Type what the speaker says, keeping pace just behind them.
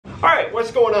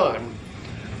what's going on?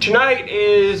 Tonight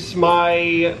is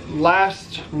my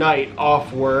last night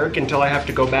off work until I have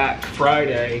to go back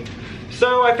Friday.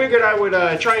 So I figured I would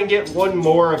try and get one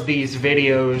more of these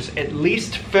videos at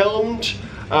least filmed.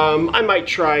 I might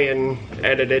try and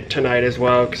edit it tonight as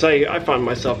well, because I find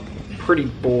myself pretty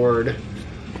bored.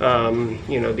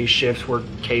 You know, these shifts where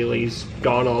Kaylee's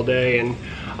gone all day and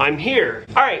I'm here.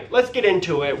 All right, let's get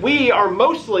into it. We are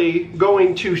mostly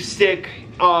going to stick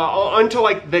onto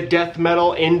like the death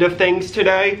metal end of things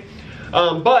today.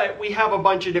 But we have a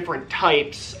bunch of different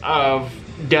types of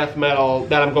death metal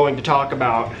that I'm going to talk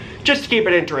about, just to keep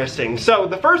it interesting. So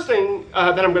the first thing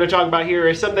that I'm going to talk about here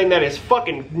is something that is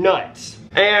fucking nuts.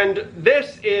 And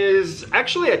this is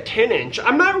actually a 10-inch.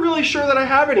 I'm not really sure that I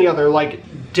have any other like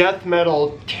death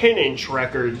metal 10-inch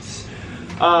records.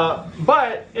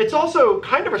 But it's also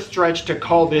kind of a stretch to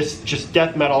call this just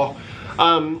death metal.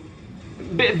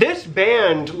 This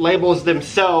band labels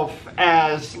themselves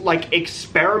as like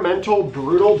experimental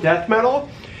brutal death metal.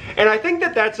 And I think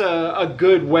that that's a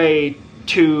good way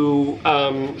to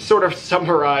sort of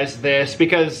summarize this,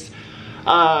 because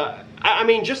I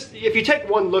mean, just if you take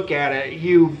one look at it,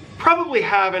 you probably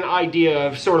have an idea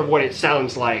of sort of what it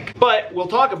sounds like. But we'll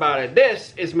talk about it.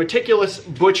 This is meticulous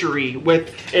butchery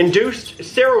with induced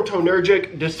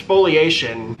serotonergic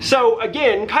despoliation. So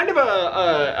again, kind of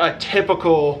a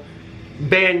typical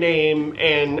band name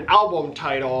and album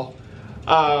title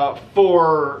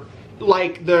for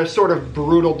like the sort of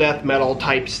brutal death metal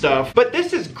type stuff. But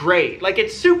this is great. Like,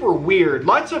 it's super weird.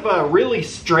 Lots of really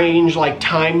strange like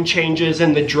time changes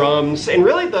in the drums, and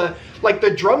really the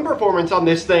drum performance on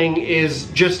this thing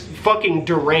is just fucking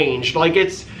deranged. Like,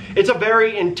 it's a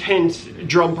very intense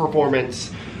drum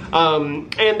performance.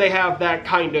 And they have that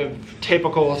kind of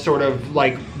typical sort of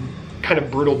like kind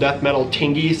of brutal death metal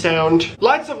tingy sound.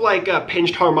 Lots of like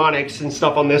pinched harmonics and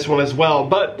stuff on this one as well.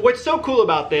 But what's so cool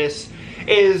about this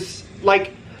is,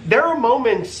 like, there are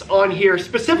moments on here,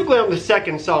 specifically on the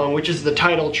second song, which is the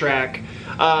title track,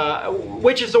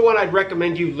 which is the one I'd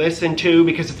recommend you listen to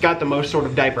because it's got the most sort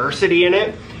of diversity in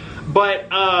it. But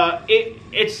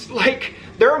it's like,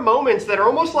 there are moments that are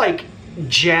almost like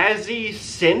jazzy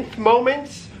synth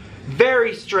moments.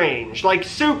 Very strange, like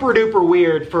super duper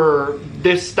weird for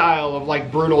this style of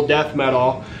like brutal death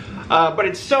metal. But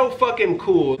it's so fucking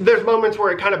cool. There's moments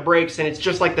where it kind of breaks and it's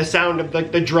just like the sound of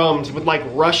the drums with like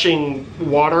rushing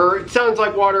water. It sounds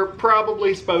like water,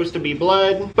 probably supposed to be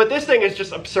blood. But this thing is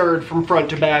just absurd from front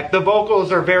to back. The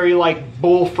vocals are very like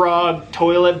bullfrog,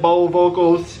 toilet bowl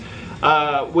vocals,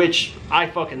 which I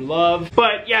fucking love.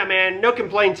 But yeah, man, no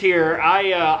complaints here.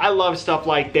 I love stuff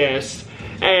like this.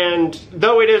 And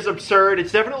though it is absurd,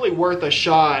 it's definitely worth a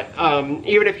shot.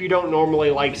 Even if you don't normally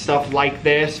like stuff like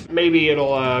this, maybe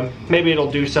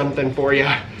it'll do something for you.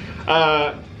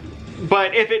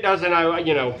 But if it doesn't,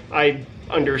 I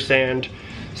understand.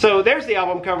 So there's the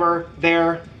album cover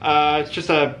there. It's just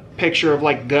a picture of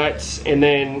like guts, and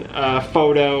then a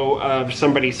photo of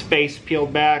somebody's face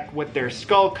peeled back with their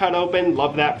skull cut open.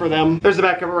 Love that for them. There's the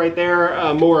back cover right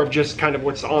there. More of just kind of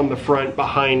what's on the front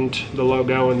behind the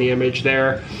logo and the image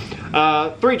there.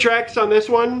 3 tracks on this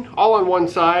one, all on one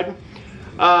side.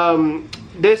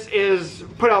 This is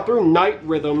put out through Night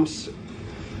Rhythms,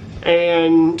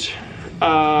 and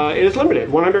it is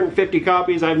limited, 150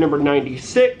 copies. I have number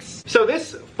 96. So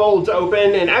this folds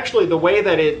open, and actually the way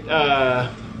that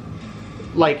it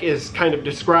like is kind of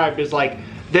described is like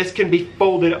this can be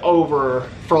folded over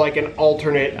for like an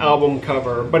alternate album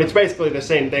cover, but it's basically the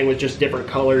same thing with just different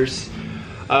colors.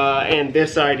 And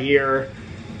this side here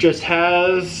just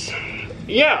has,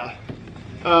 yeah,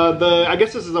 I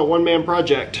guess this is a one-man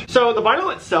project. So the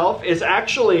vinyl itself is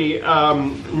actually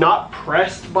not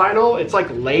pressed vinyl. It's like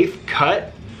lathe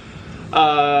cut,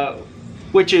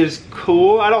 which is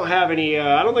cool. I don't have any,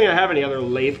 I don't think I have any other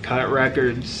lathe cut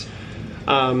records.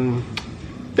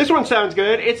 This one sounds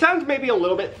good. It sounds maybe a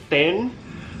little bit thin,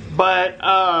 but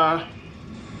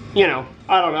you know,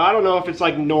 I don't know. I don't know if it's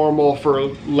like normal for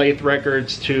lathe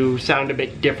records to sound a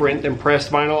bit different than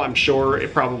pressed vinyl. I'm sure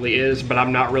it probably is, but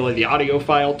I'm not really the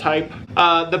audiophile type.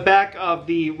 The back of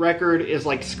the record is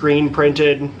like screen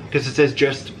printed because it says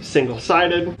just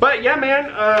single-sided. But yeah,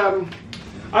 man,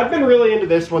 I've been really into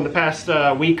this one the past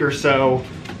week or so.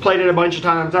 Played it a bunch of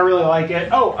times. I really like it.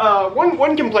 Oh,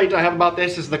 one complaint I have about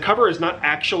this is the cover is not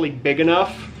actually big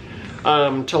enough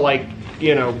to, like,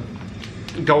 you know,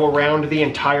 go around the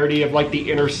entirety of like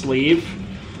the inner sleeve.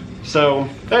 So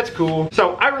that's cool.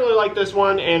 So I really like this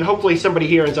one, and hopefully somebody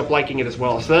here ends up liking it as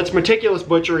well. So that's Meticulous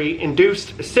Butchery,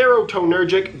 Induced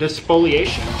Serotonergic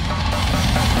Despoliation.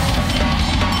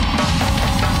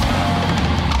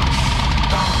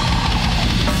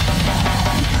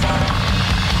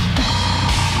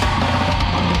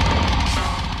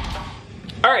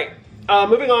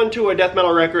 moving on to a death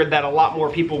metal record that a lot more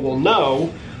people will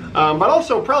know, but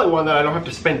also probably one that I don't have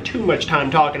to spend too much time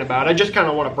talking about. I just kind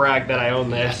of want to brag that I own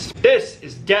this. This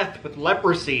is Death with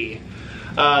Leprosy.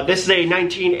 This is a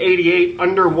 1988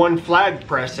 under one flag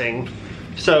pressing.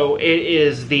 So it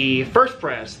is the first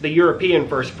press, the European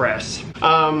first press.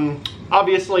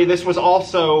 Obviously this was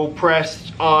also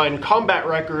pressed on Combat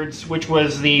Records, which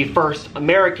was the first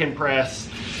American press.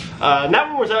 And that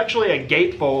one was actually a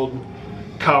gatefold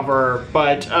cover,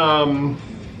 but from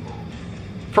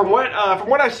what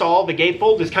I saw, the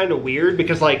gatefold is kind of weird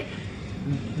because like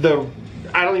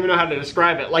I don't even know how to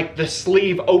describe it. Like the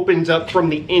sleeve opens up from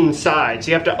the inside, so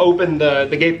you have to open the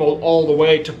gatefold all the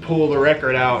way to pull the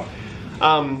record out.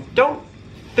 Don't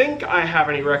think I have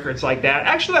any records like that.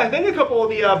 Actually, I think a couple of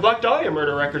the Black Dahlia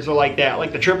Murder records are like that,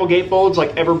 like the triple gatefolds,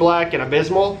 like Everblack and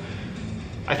Abysmal,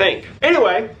 I think.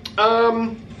 Anyway,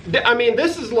 I mean,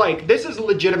 this is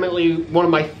legitimately one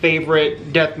of my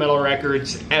favorite death metal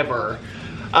records ever.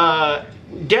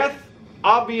 Death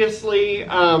obviously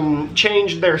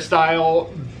changed their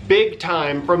style big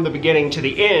time from the beginning to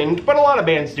the end, but a lot of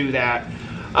bands do that.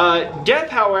 Death,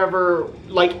 however,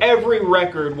 like every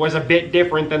record was a bit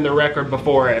different than the record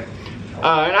before it.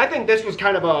 And I think this was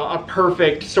kind of a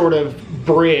perfect sort of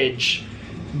bridge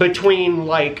between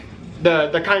like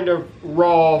the kind of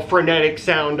raw, frenetic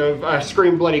sound of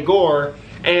Scream Bloody Gore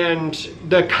and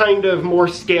the kind of more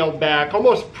scaled back,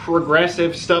 almost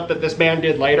progressive stuff that this band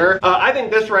did later. I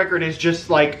think this record is just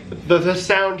like, the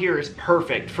sound here is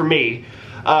perfect for me.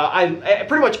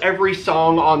 Pretty much every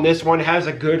song on this one has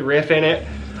a good riff in it.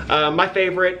 My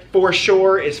favorite, for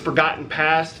sure, is Forgotten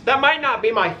Past. That might not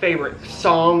be my favorite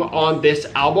song on this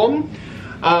album.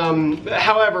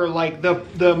 However, like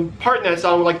the part in that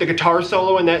song, like the guitar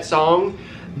solo in that song,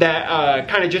 that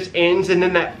kind of just ends and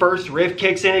then that first riff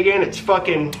kicks in again, it's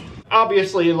fucking,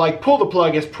 obviously, like Pull the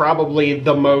Plug is probably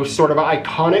the most sort of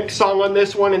iconic song on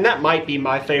this one, and that might be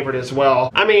my favorite as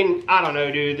well. I mean, I don't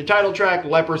know, dude. The title track,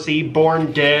 Leprosy,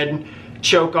 Born Dead,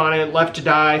 Choke on It, Left to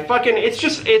Die, fucking,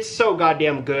 it's so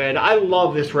goddamn good. I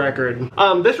love this record.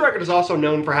 This record is also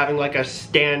known for having like a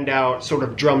standout sort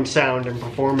of drum sound and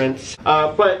performance.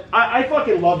 But I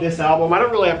fucking love this album. I don't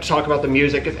really have to talk about the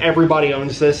music because everybody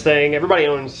owns this thing. Everybody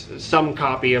owns some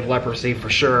copy of Leprosy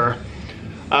for sure.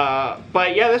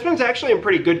 But yeah, this one's actually in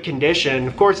pretty good condition.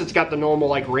 Of course, it's got the normal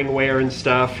like ring wear and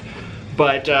stuff,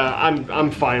 but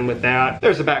I'm fine with that.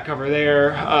 There's a back cover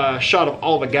there, shot of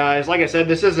all the guys. Like I said,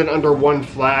 this is an under one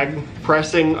flag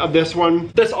pressing of this one.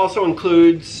 This also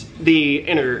includes the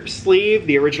inner sleeve,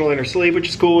 the original inner sleeve, which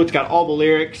is cool. It's got all the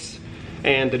lyrics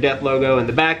and the Death logo in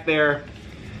the back there.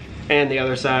 And the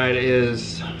other side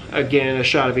is, again, a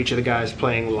shot of each of the guys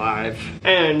playing live.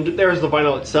 And there's the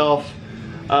vinyl itself.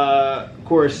 Of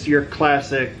course, your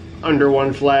classic under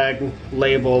one flag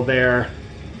label there.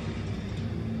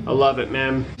 I love it,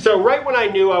 man. So right when I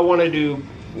knew I wanted to,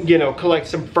 you know, collect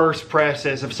some first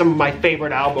presses of some of my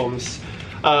favorite albums,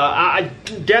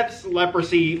 Death's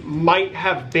Leprosy might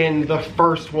have been the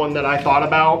first one that I thought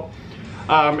about.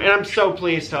 And I'm so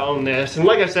pleased to own this. And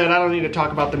like I said, I don't need to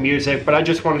talk about the music, but I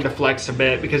just wanted to flex a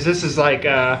bit because this is like,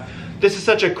 this is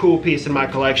such a cool piece in my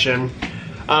collection.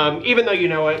 Even though you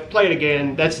know it, play it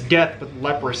again. That's Death with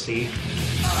Leprosy.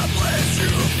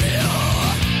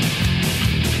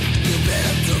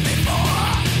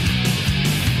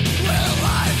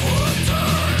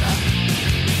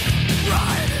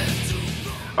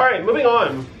 Alright, moving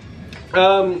on.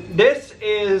 This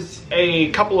is a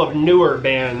couple of newer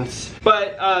bands,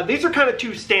 but these are kind of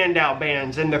two standout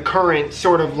bands in the current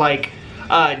sort of like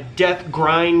death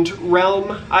grind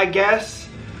realm, I guess.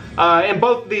 And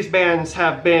both of these bands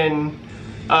have been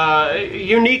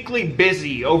uniquely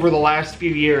busy over the last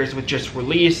few years with just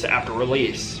release after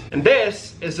release. And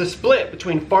this is a split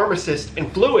between Pharmacist and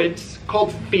Fluids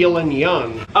called Feelin'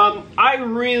 Young. I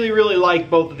really like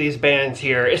both of these bands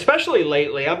here, especially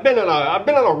lately. I've been on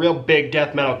a real big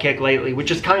death metal kick lately,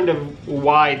 which is kind of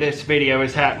why this video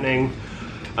is happening.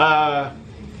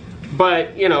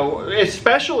 But you know,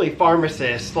 especially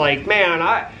Pharmacist, like, man,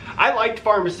 I liked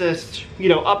Pharmacist, you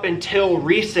know, up until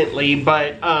recently,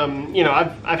 but you know,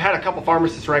 I've had a couple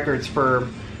Pharmacist records for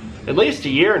at least a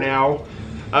year now,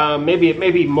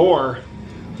 maybe more.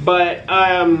 But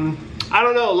I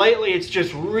don't know, lately it's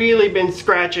just really been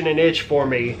scratching an itch for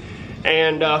me.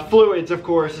 And Fluids, of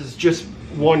course, is just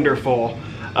wonderful.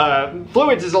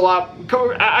 Fluids is a lot,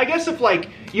 I guess if like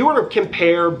you were to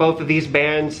compare both of these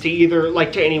bands to either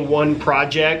like to any one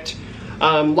project,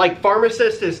 like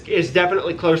Pharmacist is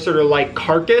definitely closer to like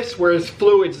Carcass, whereas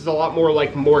Fluids is a lot more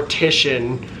like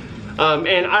Mortician.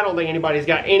 And I don't think anybody's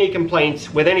got any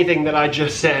complaints with anything that I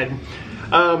just said.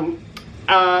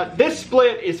 This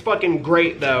split is fucking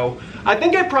great though. I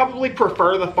think I probably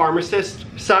prefer the Pharmacist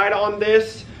side on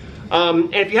this.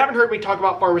 And if you haven't heard me talk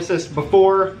about Pharmacist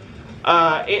before,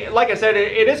 like I said,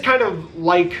 it is kind of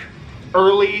like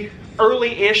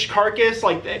early-ish Carcass.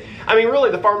 Like, I mean,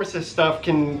 really the Pharmacist stuff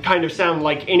can kind of sound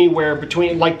like anywhere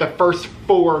between like the first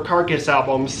 4 Carcass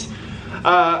albums.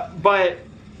 But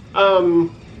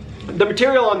the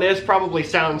material on this probably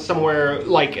sounds somewhere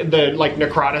like the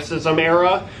necroticism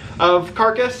era of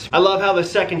Carcass. I love how the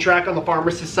second track on the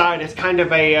Pharmacist side is kind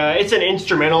of a, it's an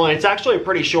instrumental, and it's actually a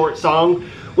pretty short song,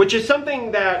 which is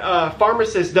something that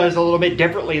Pharmacist does a little bit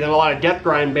differently than a lot of death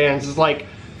grind bands. Is like,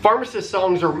 Pharmacist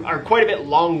songs are quite a bit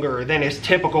longer than is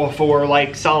typical for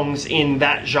like songs in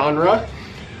that genre.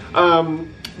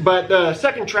 But the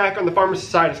second track on the Pharmacist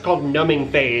side is called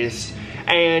Numbing Phase,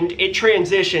 and it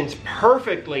transitions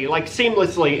perfectly, like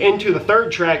seamlessly, into the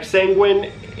third track,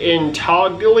 Sanguine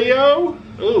Intaglio.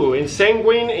 Ooh,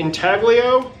 Sanguine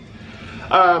Intaglio.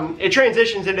 It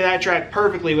transitions into that track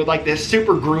perfectly with like this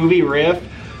super groovy riff.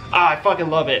 I fucking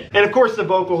love it. And of course the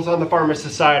vocals on the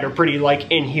Pharmacist side are pretty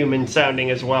like inhuman sounding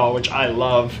as well, which I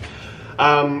love.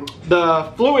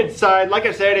 The Fluid side, like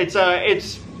I said,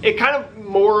 it kind of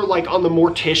more like on the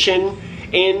Mortician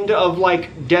end of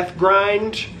like death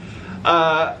grind.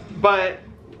 But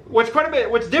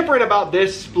what's different about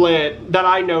this split that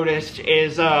I noticed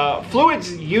is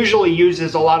Fluids usually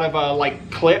uses a lot of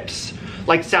like clips,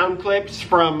 like sound clips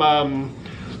from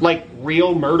like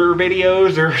real murder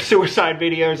videos or suicide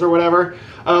videos or whatever.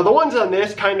 The ones on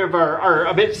this kind of are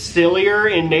a bit sillier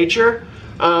in nature.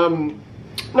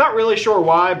 Not really sure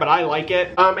why, but I like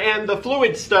it. And the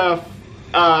Fluid stuff,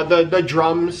 the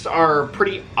drums are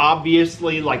pretty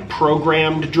obviously like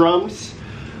programmed drums.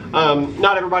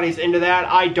 Not everybody's into that.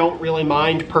 I don't really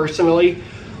mind personally.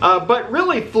 But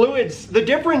really Fluids, the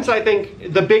difference, I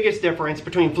think, the biggest difference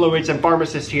between Fluids and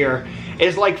Pharmacist here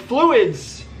is like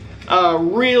Fluids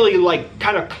really like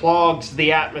kind of clogs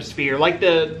the atmosphere. Like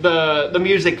the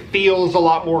music feels a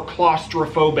lot more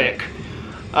claustrophobic.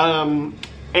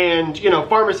 And you know,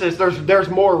 Pharmacist, there's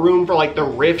more room for like the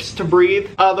riffs to breathe.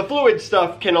 The Fluid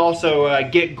stuff can also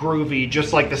get groovy,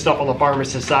 just like the stuff on the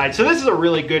Pharmacist side. So this is a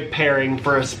really good pairing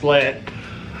for a split.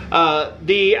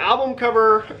 The album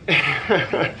cover,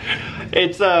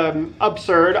 it's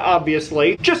absurd,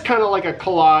 obviously. Just kind of like a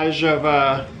collage of,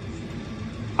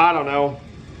 I don't know,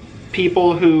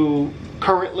 people who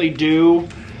currently do,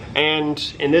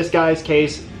 and in this guy's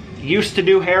case, used to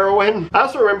do heroin. I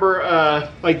also remember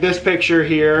like this picture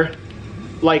here,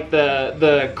 like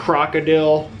the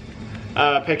crocodile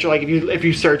picture. Like if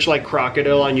you search like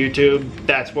crocodile on YouTube,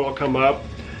 that's what'll come up.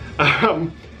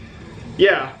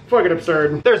 Yeah, fucking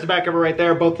absurd. There's the back of it right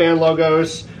there, both band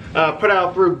logos. Put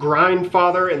out through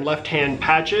Grindfather and Left Hand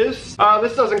Patches.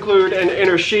 This does include an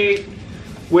inner sheet,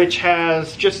 which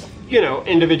has just, you know,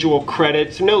 individual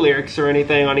credits, no lyrics or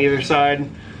anything on either side.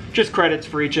 Just credits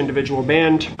for each individual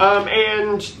band.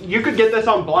 And you could get this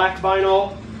on black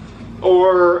vinyl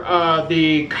or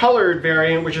the colored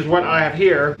variant, which is what I have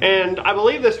here. And I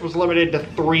believe this was limited to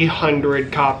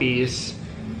 300 copies.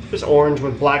 Just orange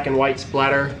with black and white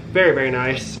splatter. Very, very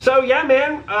nice. So yeah,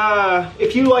 man,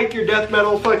 if you like your death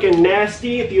metal fucking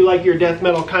nasty, if you like your death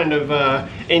metal kind of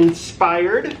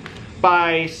inspired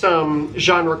by some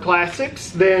genre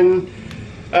classics, then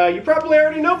you probably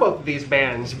already know both of these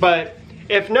bands. But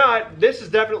if not, this is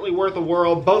definitely worth a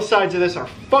whirl. Both sides of this are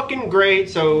fucking great,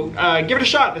 so give it a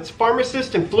shot. That's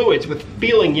Pharmacist and Fluids with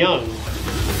Feeling Young.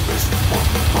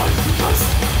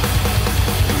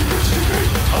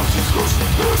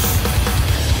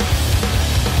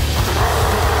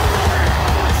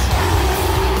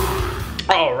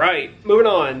 All right, moving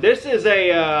on. This is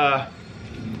a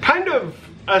kind of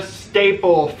a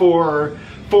staple for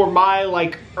my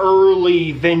like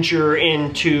early venture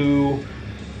into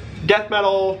death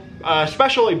metal,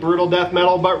 especially brutal death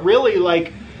metal, but really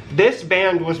like this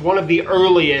band was one of the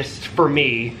earliest for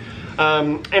me.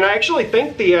 And I actually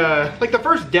think the like the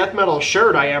first death metal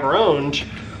shirt I ever owned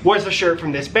was a shirt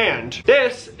from this band.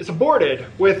 This is Aborted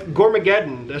with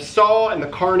Gormageddon, the Saw and the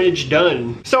Carnage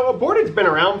Done. So Aborted's been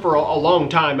around for a long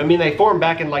time. I mean, they formed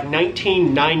back in like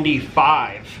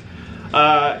 1995.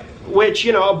 Which,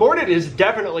 you know, Aborted is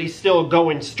definitely still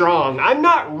going strong. I'm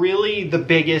not really the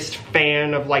biggest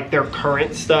fan of like their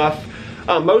current stuff.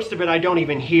 Most of it I don't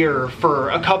even hear for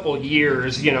a couple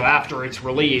years, you know, after it's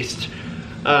released.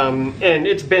 And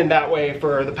it's been that way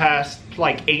for the past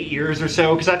like 8 years or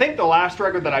so, because I think the last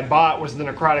record that I bought was the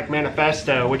Necrotic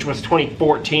Manifesto, which was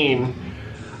 2014.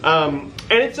 And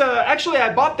it's actually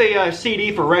I bought the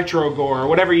CD for Retro Gore,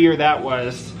 whatever year that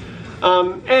was.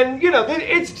 And you know,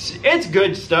 it's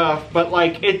good stuff, but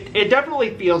like it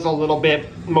definitely feels a little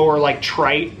bit more like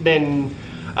trite than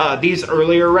these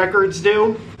earlier records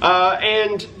do.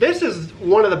 And this is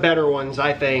one of the better ones,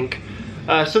 I think.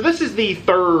 So this is the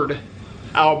third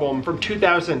album from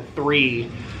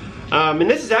 2003. And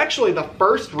this is actually the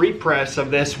first repress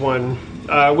of this one,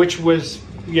 which was,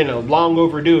 you know, long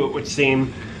overdue, it would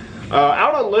seem.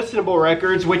 Out on Listenable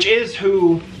Records, which is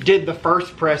who did the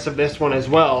first press of this one as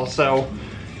well, so,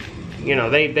 you know,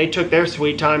 they took their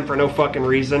sweet time for no fucking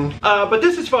reason. But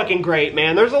this is fucking great,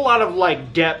 man. There's a lot of,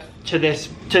 like, depth to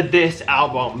this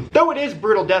album. Though it is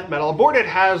brutal death metal, Aborted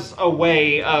has a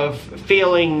way of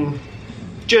feeling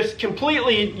just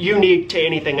completely unique to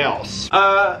anything else.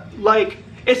 Like,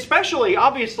 especially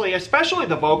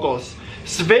the vocals.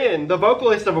 Sven, the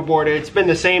vocalist of Aborted, it's been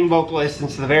the same vocalist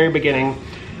since the very beginning.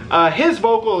 His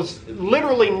vocals,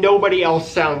 literally nobody else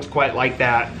sounds quite like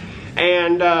that.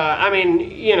 And, I mean,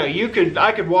 you know,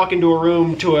 I could walk into a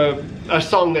room to a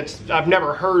song I've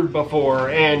never heard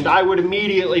before, and I would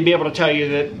immediately be able to tell you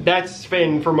that that's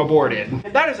Sven from Aborted.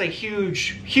 And that is a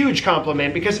huge, huge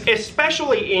compliment, because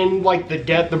especially in, like,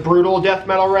 the brutal death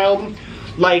metal realm,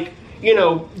 like, you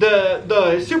know,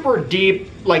 the super deep,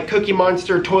 like, Cookie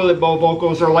Monster toilet bowl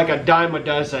vocals are like a dime a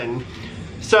dozen.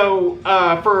 So,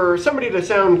 for somebody to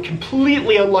sound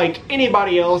completely unlike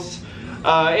anybody else,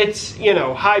 it's, you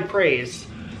know, high praise.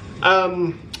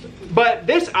 But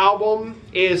this album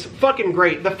is fucking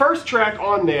great. The first track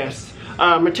on this,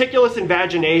 Meticulous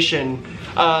Invagination,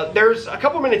 there's a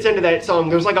couple minutes into that song,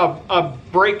 there's like a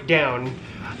breakdown.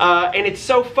 And it's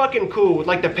so fucking cool with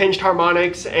like the pinched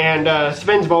harmonics, and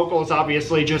Sven's vocals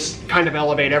obviously just kind of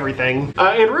elevate everything.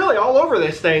 And really all over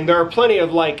this thing, there are plenty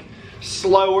of like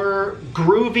slower,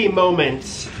 groovy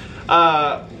moments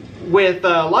with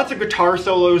lots of guitar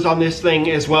solos on this thing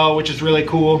as well, which is really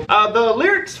cool. The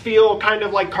lyrics feel kind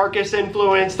of like Carcass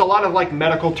influenced, a lot of like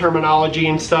medical terminology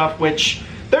and stuff, which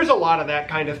there's a lot of that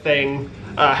kind of thing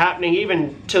happening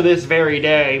even to this very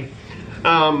day.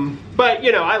 But,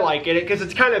 you know, I like it because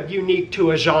it's kind of unique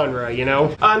to a genre, you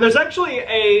know? There's actually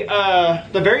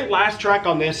the very last track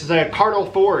on this is a Carnal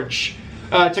Forge.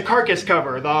 It's a Carcass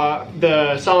cover,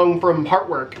 the song from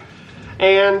Heartwork.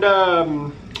 And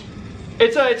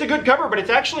it's a good cover, but it's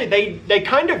actually, they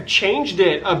kind of changed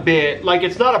it a bit. Like,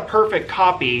 it's not a perfect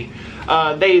copy.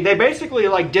 They basically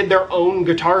like did their own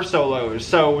guitar solos,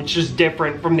 so it's just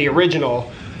different from the original,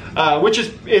 which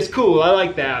is cool. I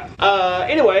like that.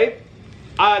 Anyway,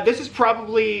 this is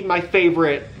probably my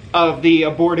favorite of the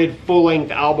Aborted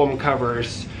full-length album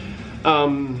covers.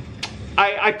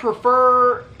 I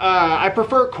prefer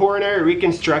Coronary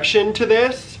Reconstruction to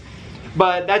this,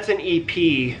 but that's an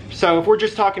EP. So if we're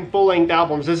just talking full-length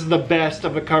albums, this is the best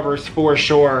of the covers for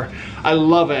sure. I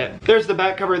love it. There's the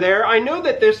back cover there. I know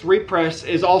that this repress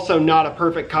is also not a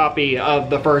perfect copy of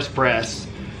the first press.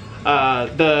 I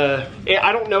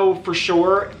don't know for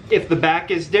sure if the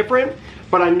back is different,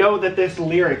 but I know that this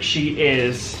lyric sheet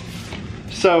is.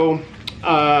 So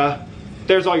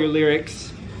there's all your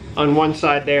lyrics on one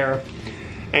side there,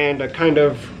 and a kind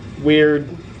of weird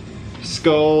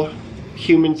skull,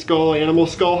 human skull, animal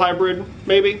skull hybrid,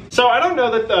 maybe. So I don't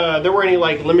know that there were any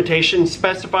like limitations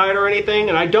specified or anything,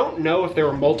 and I don't know if there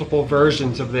were multiple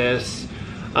versions of this.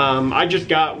 I just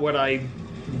got what I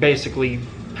basically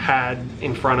had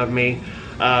in front of me.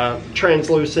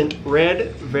 Translucent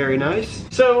red, very nice.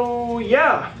 So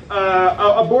yeah,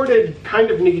 Aborted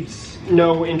kind of needs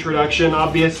no introduction,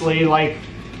 obviously. Like,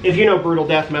 if you know brutal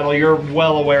death metal, you're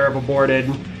well aware of Aborted.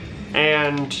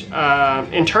 And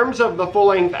in terms of the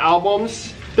full-length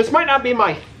albums, this might not be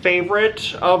my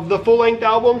favorite of the full-length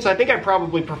albums. I think I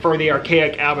probably prefer the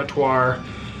Archaic Abattoir,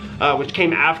 which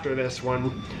came after this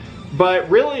one. But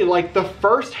really, like, the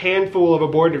first handful of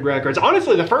Aborted records,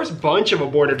 honestly, the first bunch of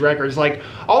Aborted records, like,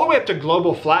 all the way up to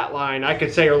Global Flatline, I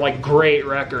could say are, like, great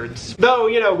records. Though,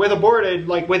 you know, with Aborted,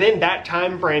 like, within that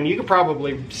time frame, you could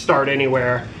probably start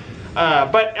anywhere.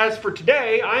 But as for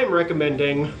today, I am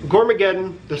recommending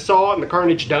Gormageddon, The Saw, and The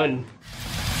Carnage Done.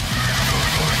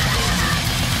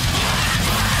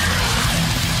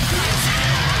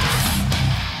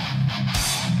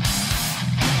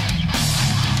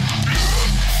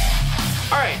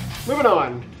 Alright, moving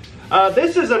on.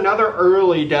 This is another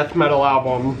early death metal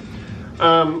album.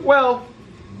 Well,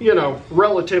 you know,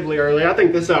 relatively early. I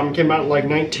think this album came out in like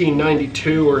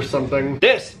 1992 or something.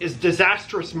 This is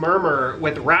Disastrous Murmur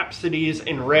with Rhapsodies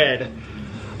in Red.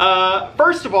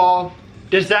 First of all,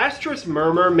 Disastrous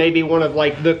Murmur may be one of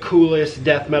like the coolest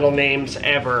death metal names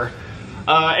ever.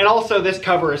 And also this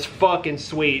cover is fucking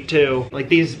sweet too. Like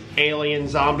these alien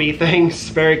zombie things,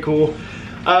 very cool.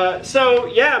 So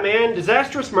yeah, man,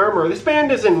 Disastrous Murmur. This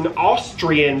band is an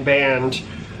Austrian band,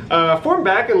 formed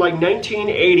back in like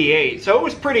 1988, so it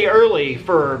was pretty early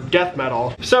for death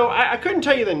metal. So I couldn't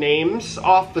tell you the names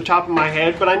off the top of my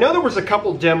head, but I know there was a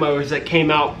couple demos that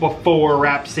came out before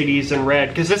Rhapsodies in Red,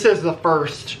 because this is the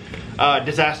first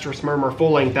Disastrous Murmur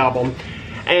full-length album.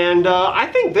 And I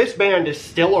think this band is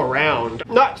still around.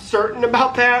 Not certain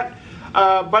about that,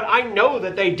 but I know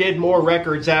that they did more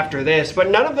records after this, but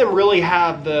none of them really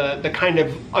have the kind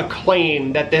of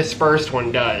acclaim that this first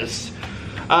one does.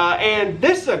 And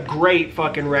this is a great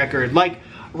fucking record. Like,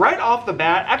 right off the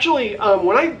bat, actually,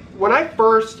 when I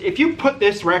first, if you put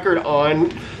this record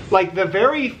on, like the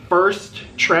very first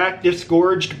track,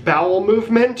 Disgorged Bowel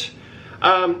Movement,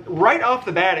 right off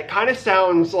the bat, it kind of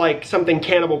sounds like something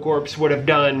Cannibal Corpse would have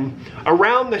done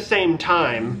around the same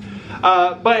time.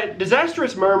 But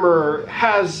Disastrous Murmur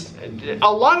has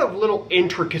a lot of little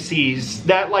intricacies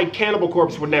that like Cannibal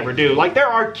Corpse would never do. Like, there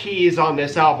are keys on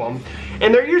this album,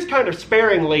 and they're used kind of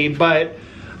sparingly, but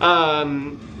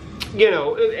you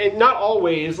know, and not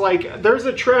always. Like, there's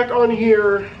a track on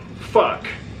here, fuck,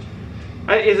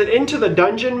 is it Into the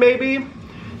Dungeon maybe,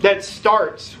 that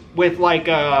starts with like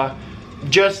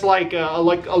just like a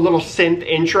little synth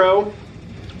intro.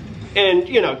 And,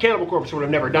 you know, Cannibal Corpse would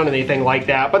have never done anything like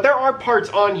that. But there are parts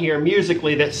on here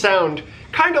musically that sound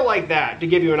kind of like that, to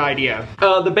give you an idea.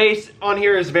 The bass on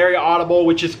here is very audible,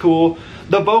 which is cool.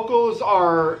 The vocals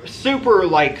are super,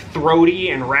 like,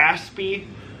 throaty and raspy.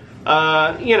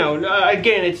 You know,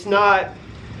 again, it's not,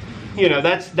 you know,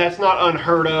 that's not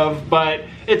unheard of, but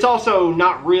it's also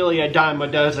not really a dime a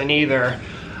dozen either.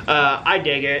 I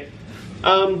dig it.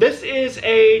 This is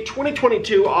a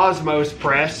 2022 Osmos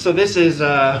press, so this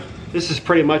is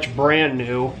pretty much brand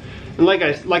new. And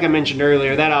like I mentioned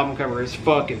earlier, that album cover is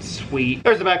fucking sweet.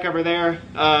 There's the back cover there,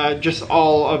 just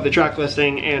all of the track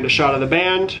listing and a shot of the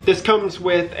band. This comes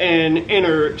with an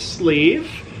inner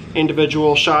sleeve,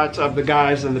 individual shots of the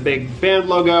guys and the big band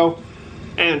logo,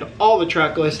 and all the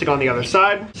track listing on the other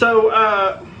side.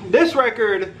 So this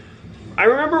record, I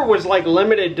remember, was like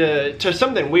limited to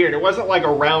something weird. It wasn't like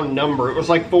a round number. It was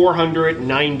like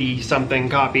 490 something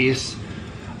copies.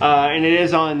 And it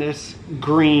is on this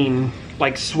green,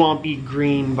 like swampy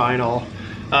green vinyl,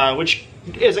 which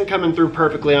isn't coming through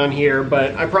perfectly on here,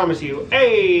 but I promise you,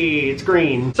 hey, it's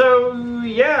green. So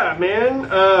yeah,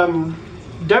 man,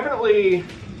 definitely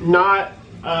not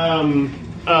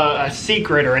a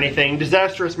secret or anything.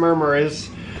 Disastrous Murmur is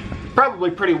probably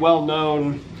pretty well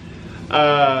known,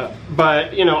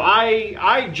 but you know,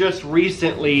 I just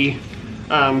recently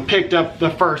picked up the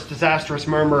first Disastrous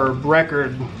Murmur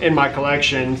record in my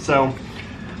collection, so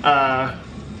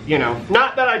you know,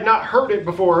 not that I'd not heard it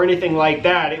before or anything like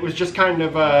that. It was just kind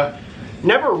of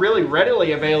never really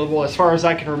readily available as far as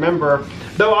I can remember,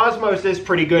 though Osmos is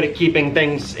pretty good at keeping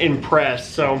things in press,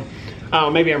 so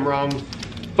maybe I'm wrong.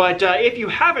 But if you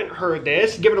haven't heard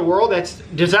this, give it a whirl. That's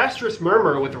Disastrous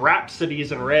Murmur with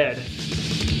Rhapsodies in Red.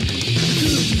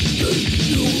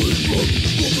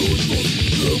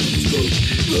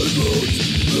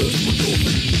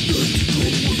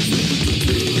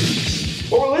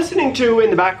 What we're listening to in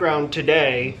the background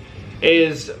today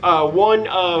is one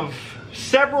of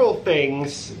several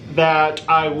things that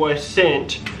I was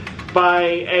sent by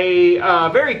a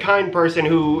very kind person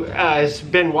who has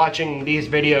been watching these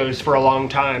videos for a long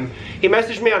time. He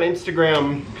messaged me on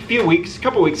Instagram a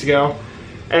couple weeks ago,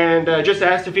 and just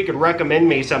asked if he could recommend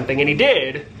me something, and he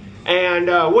did. And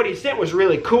what he sent was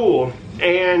really cool,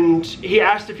 and he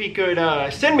asked if he could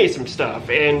send me some stuff,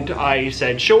 and I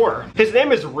said sure. His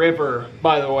name is River,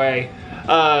 by the way.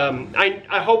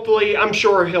 I'm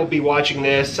sure he'll be watching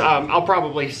this. I'll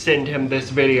probably send him this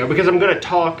video because I'm going to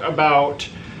talk about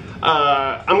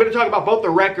both the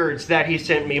records that he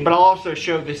sent me, but I'll also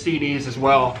show the CDs as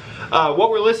well. What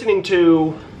we're listening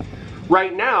to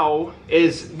right now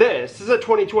is this. This is a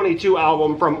 2022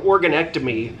 album from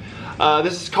Organectomy.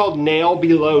 This is called Nail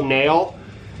Below Nail.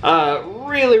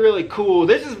 Really, really cool.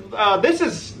 This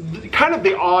is kind of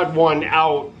the odd one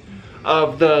out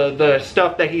of the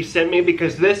stuff that he sent me,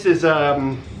 because this is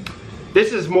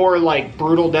more like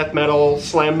brutal death metal,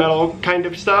 slam metal kind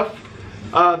of stuff.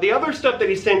 The other stuff that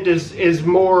he sent is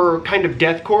more kind of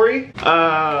deathcore-y.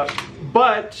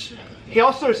 But he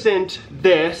also sent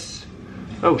this.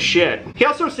 Oh shit. He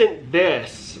also sent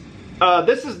this.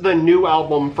 This is the new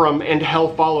album from And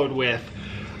Hell Followed With,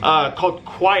 called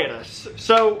Quietus.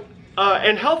 So,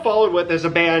 And Hell Followed With is a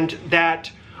band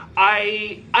that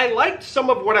I liked some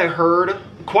of what I heard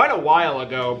quite a while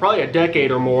ago, probably a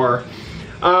decade or more.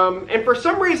 And for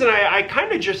some reason I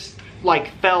kind of just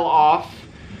like fell off.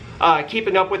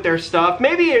 keeping up with their stuff.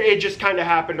 Maybe it just kind of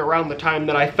happened around the time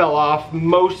that I fell off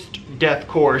most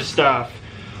deathcore stuff.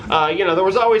 You know, there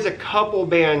was always a couple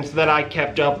bands that I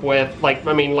kept up with, like,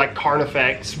 I mean, like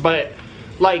Carnifex, but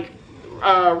like,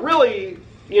 really,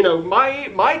 you know,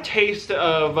 my taste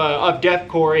of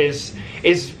deathcore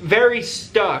is very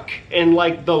stuck in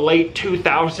like the late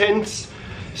 2000s.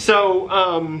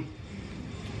 So,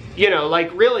 you know,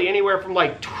 like really anywhere from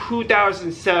like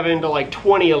 2007 to like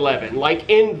 2011, like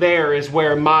in there is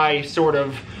where my sort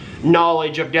of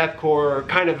knowledge of deathcore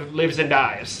kind of lives and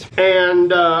dies.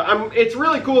 And it's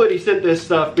really cool that he sent this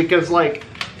stuff because, like,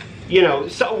 you know,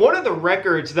 so one of the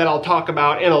records that I'll talk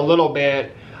about in a little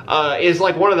bit is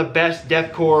like one of the best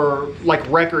deathcore like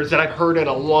records that I've heard in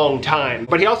a long time.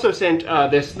 But he also sent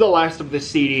the last of the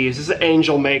CDs. This is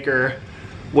Angel Maker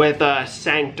with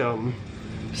Sanctum.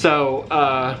 So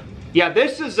yeah,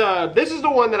 this is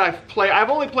the one that I've played.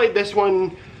 I've only played this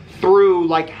one through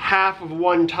like half of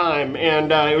one time,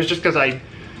 and it was just because I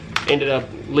ended up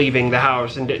leaving the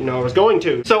house and didn't know I was going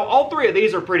to. So all three of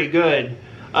these are pretty good,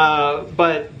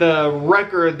 but the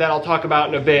record that I'll talk about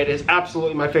in a bit is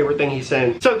absolutely my favorite thing he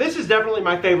sent. So this is definitely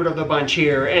my favorite of the bunch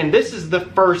here, and this is the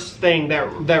first thing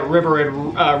that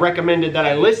River had recommended that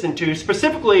I listened to,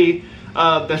 specifically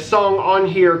the song on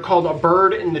here called A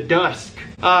Bird in the Dusk.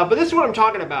 But this is what I'm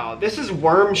talking about. This is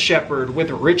Worm Shepherd with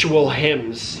Ritual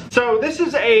Hymns. So this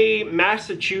is a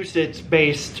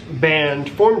Massachusetts-based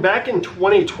band formed back in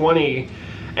 2020,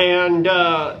 and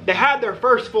they had their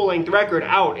first full-length record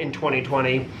out in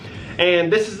 2020,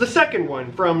 and this is the second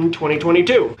one from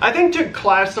 2022. I think to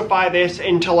classify this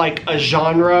into like a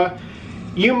genre,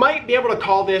 you might be able to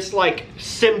call this like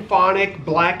symphonic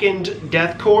blackened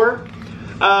deathcore.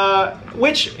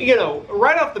 Which, you know,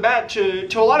 right off the bat, to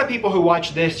a lot of people who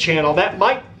watch this channel, that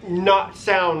might not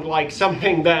sound like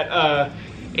something that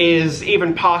is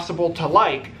even possible to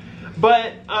like.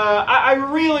 But I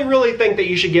really think that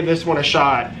you should give this one a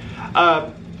shot.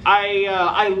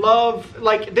 I love,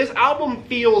 like, this album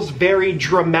feels very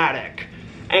dramatic.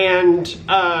 And,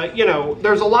 you know,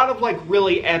 there's a lot of, like,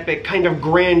 really epic, kind of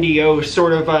grandiose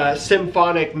sort of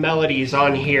symphonic melodies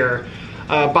on here.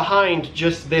 Behind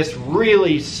just this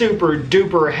really super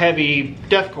duper heavy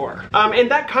deathcore. And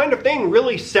that kind of thing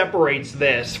really separates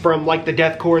this from like the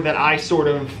deathcore that I sort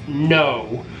of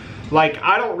know. Like,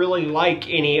 I don't really like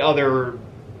any other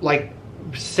like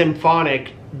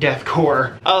symphonic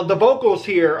deathcore. The vocals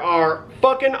here are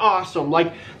fucking awesome.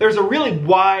 Like, there's a really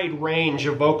wide range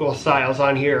of vocal styles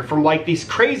on here, from like these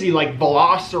crazy like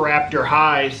velociraptor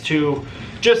highs to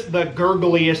just the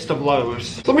gurgliest of lows.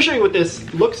 So let me show you what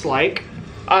this looks like.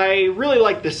 I really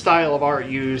like the style of art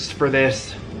used for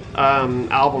this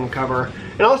album cover.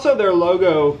 And also their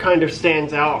logo kind of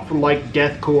stands out from like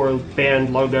deathcore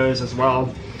band logos as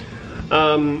well.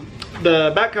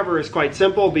 The back cover is quite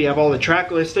simple, but you have all the track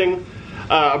listing.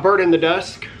 A Bird in the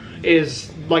Dusk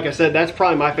is, like I said, that's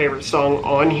probably my favorite song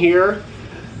on here.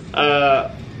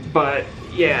 But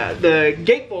yeah, the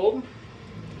gatefold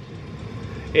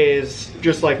is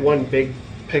just like one big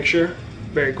picture.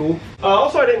 Very cool.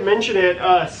 Also, I didn't mention it,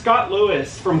 Scott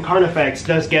Lewis from Carnifex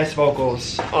does guest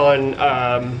vocals on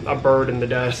A Bird in the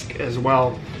Dusk as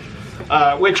well.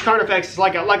 Which Carnifex is,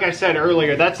 like I said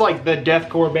earlier, that's like the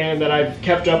deathcore band that I've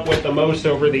kept up with the most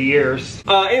over the years.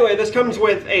 Anyway, this comes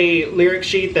with a lyric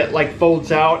sheet that like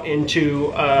folds out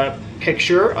into a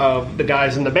picture of the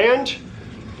guys in the band.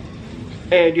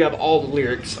 And you have all the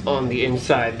lyrics on the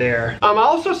inside there. I'll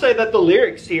also say that the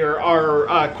lyrics here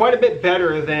are quite a bit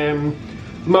better than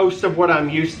most of what I'm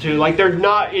used to. Like, they're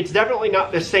not, it's definitely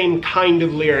not the same kind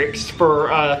of lyrics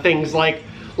for things like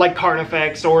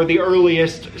Carnifex or the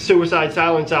earliest Suicide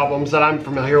Silence albums that I'm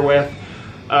familiar with.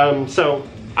 So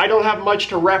I don't have much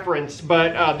to reference,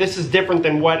 but this is different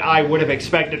than what I would have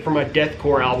expected from a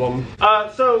deathcore album.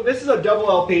 So this is a double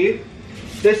LP.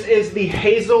 This is the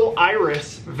Hazel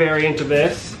Iris variant of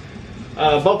this.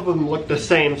 Both of them look the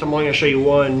same, so I'm only gonna show you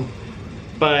one.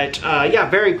 But yeah,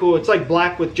 very cool. It's like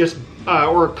black with just,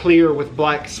 or clear with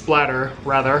black splatter,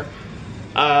 rather.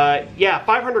 Yeah,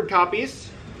 500 copies.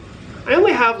 I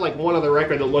only have like one other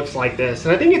record that looks like this,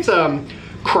 and I think it's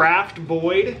Craft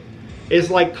Void is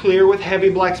like clear with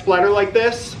heavy black splatter like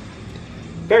this.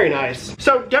 Very nice.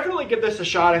 So definitely give this a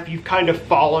shot if you've kind of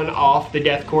fallen off the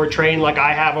deathcore train like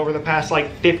I have over the past like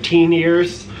 15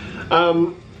 years.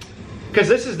 Because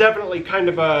this is definitely kind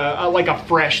of like a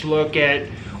fresh look at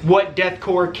what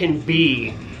deathcore can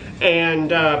be. And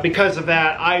because of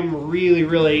that, I'm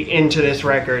really into this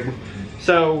record.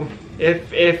 So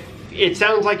if it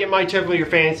sounds like it might tickle your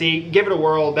fancy, give it a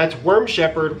whirl. That's Worm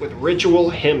Shepherd with Ritual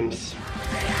Hymns.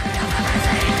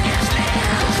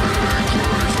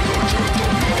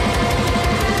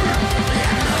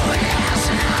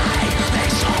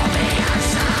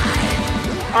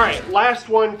 Alright, last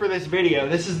one for this video.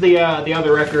 This is the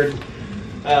other record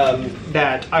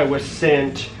that I was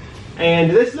sent.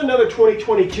 And this is another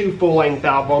 2022 full-length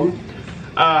album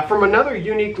from another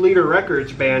Unique Leader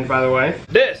Records band, by the way.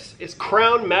 This is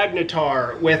Crown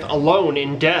Magnetar with Alone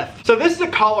in Death. So this is a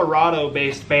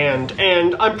Colorado-based band,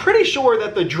 and I'm pretty sure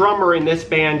that the drummer in this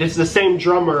band is the same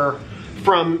drummer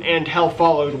from And Hell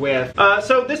Followed With.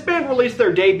 So this band released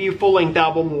their debut full-length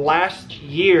album last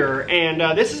year,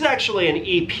 and this is actually an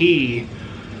EP.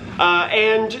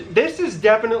 And this is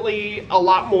definitely a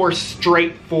lot more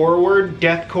straightforward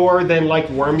deathcore than like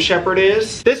Worm Shepherd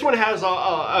is. This one has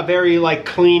a very like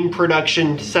clean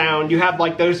production sound. You have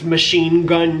like those machine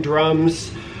gun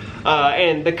drums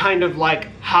and the kind of like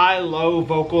high-low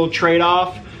vocal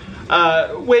trade-off.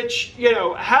 Which, you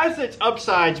know, has its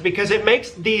upsides because it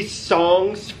makes these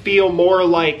songs feel more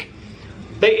like,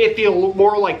 they feel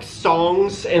more like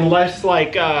songs and less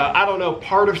like, I don't know,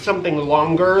 part of something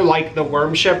longer like the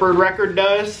Worm Shepherd record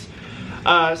does.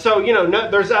 So, you know,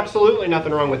 there's absolutely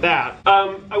nothing wrong with that.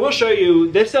 I will show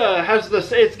you, this has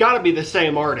this, it's gotta be the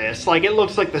same artist. Like, it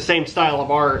looks like the same style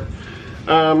of art.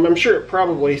 I'm sure it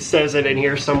probably says it in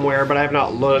here somewhere, but I have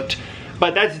not looked.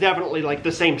 But that's definitely like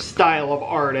the same style of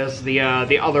art as the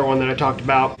other one that I talked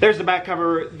about. There's the back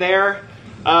cover there.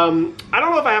 I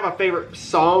don't know if I have a favorite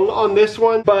song on this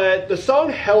one, but the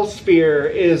song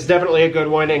Hellsphere is definitely a good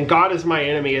one, and God Is My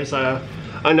Enemy is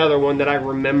another one that I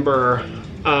remember.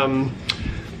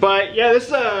 But yeah, this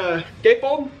is a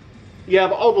gatefold. You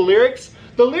have all the lyrics.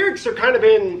 The lyrics are kind of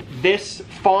in this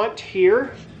font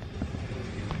here,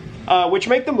 which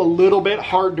make them a little bit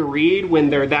hard to read when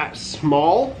they're that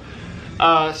small.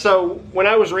 So when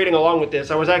I was reading along with this,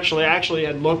 I actually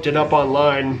had looked it up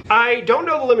online. I don't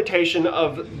know the limitation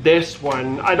of this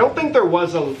one. I don't think there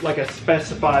was like a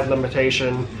specified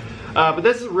limitation, but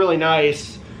this is really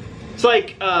nice. It's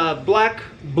like black,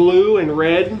 blue, and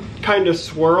red kind of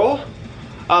swirl.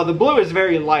 The blue is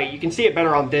very light. You can see it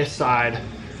better on this side.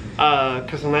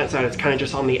 Because on that side it's kind of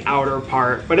just on the outer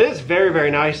part, but it is very,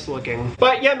 very nice looking.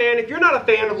 But yeah, man, if you're not a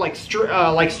fan of like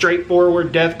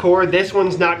straightforward deathcore, this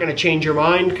one's not going to change your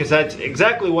mind, because that's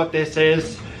exactly what this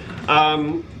is.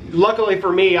 Luckily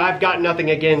for me, I've got nothing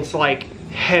against like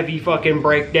heavy fucking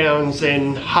breakdowns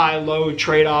and high-low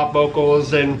trade-off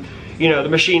vocals and, you know, the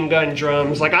machine gun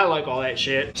drums. Like, I like all that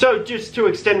shit. So just to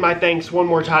extend my thanks one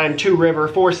more time to River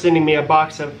for sending me a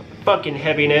box of fucking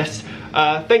heaviness.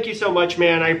 Thank you so much,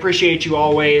 man. I appreciate you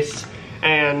always,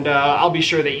 and I'll be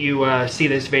sure that you see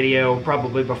this video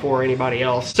probably before anybody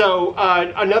else. So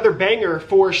another banger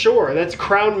for sure. That's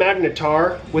Crown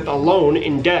Magnetar with Alone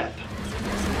in Death.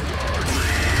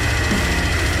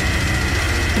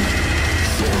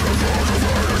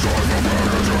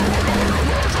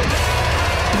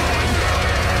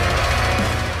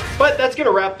 But that's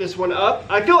gonna wrap this one up.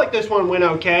 I feel like this one went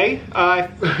okay.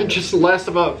 Just less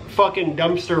of a fucking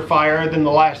dumpster fire than the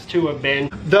last two have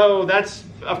been. Though that's,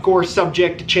 of course,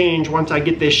 subject to change once I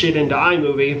get this shit into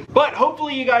iMovie. But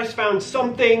hopefully you guys found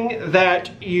something that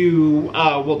you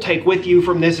will take with you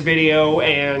from this video,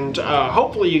 and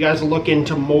hopefully you guys will look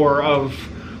into more of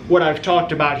what I've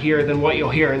talked about here than what you'll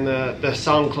hear in the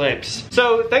song clips.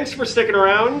 So thanks for sticking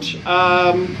around.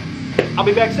 I'll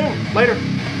be back soon. Later.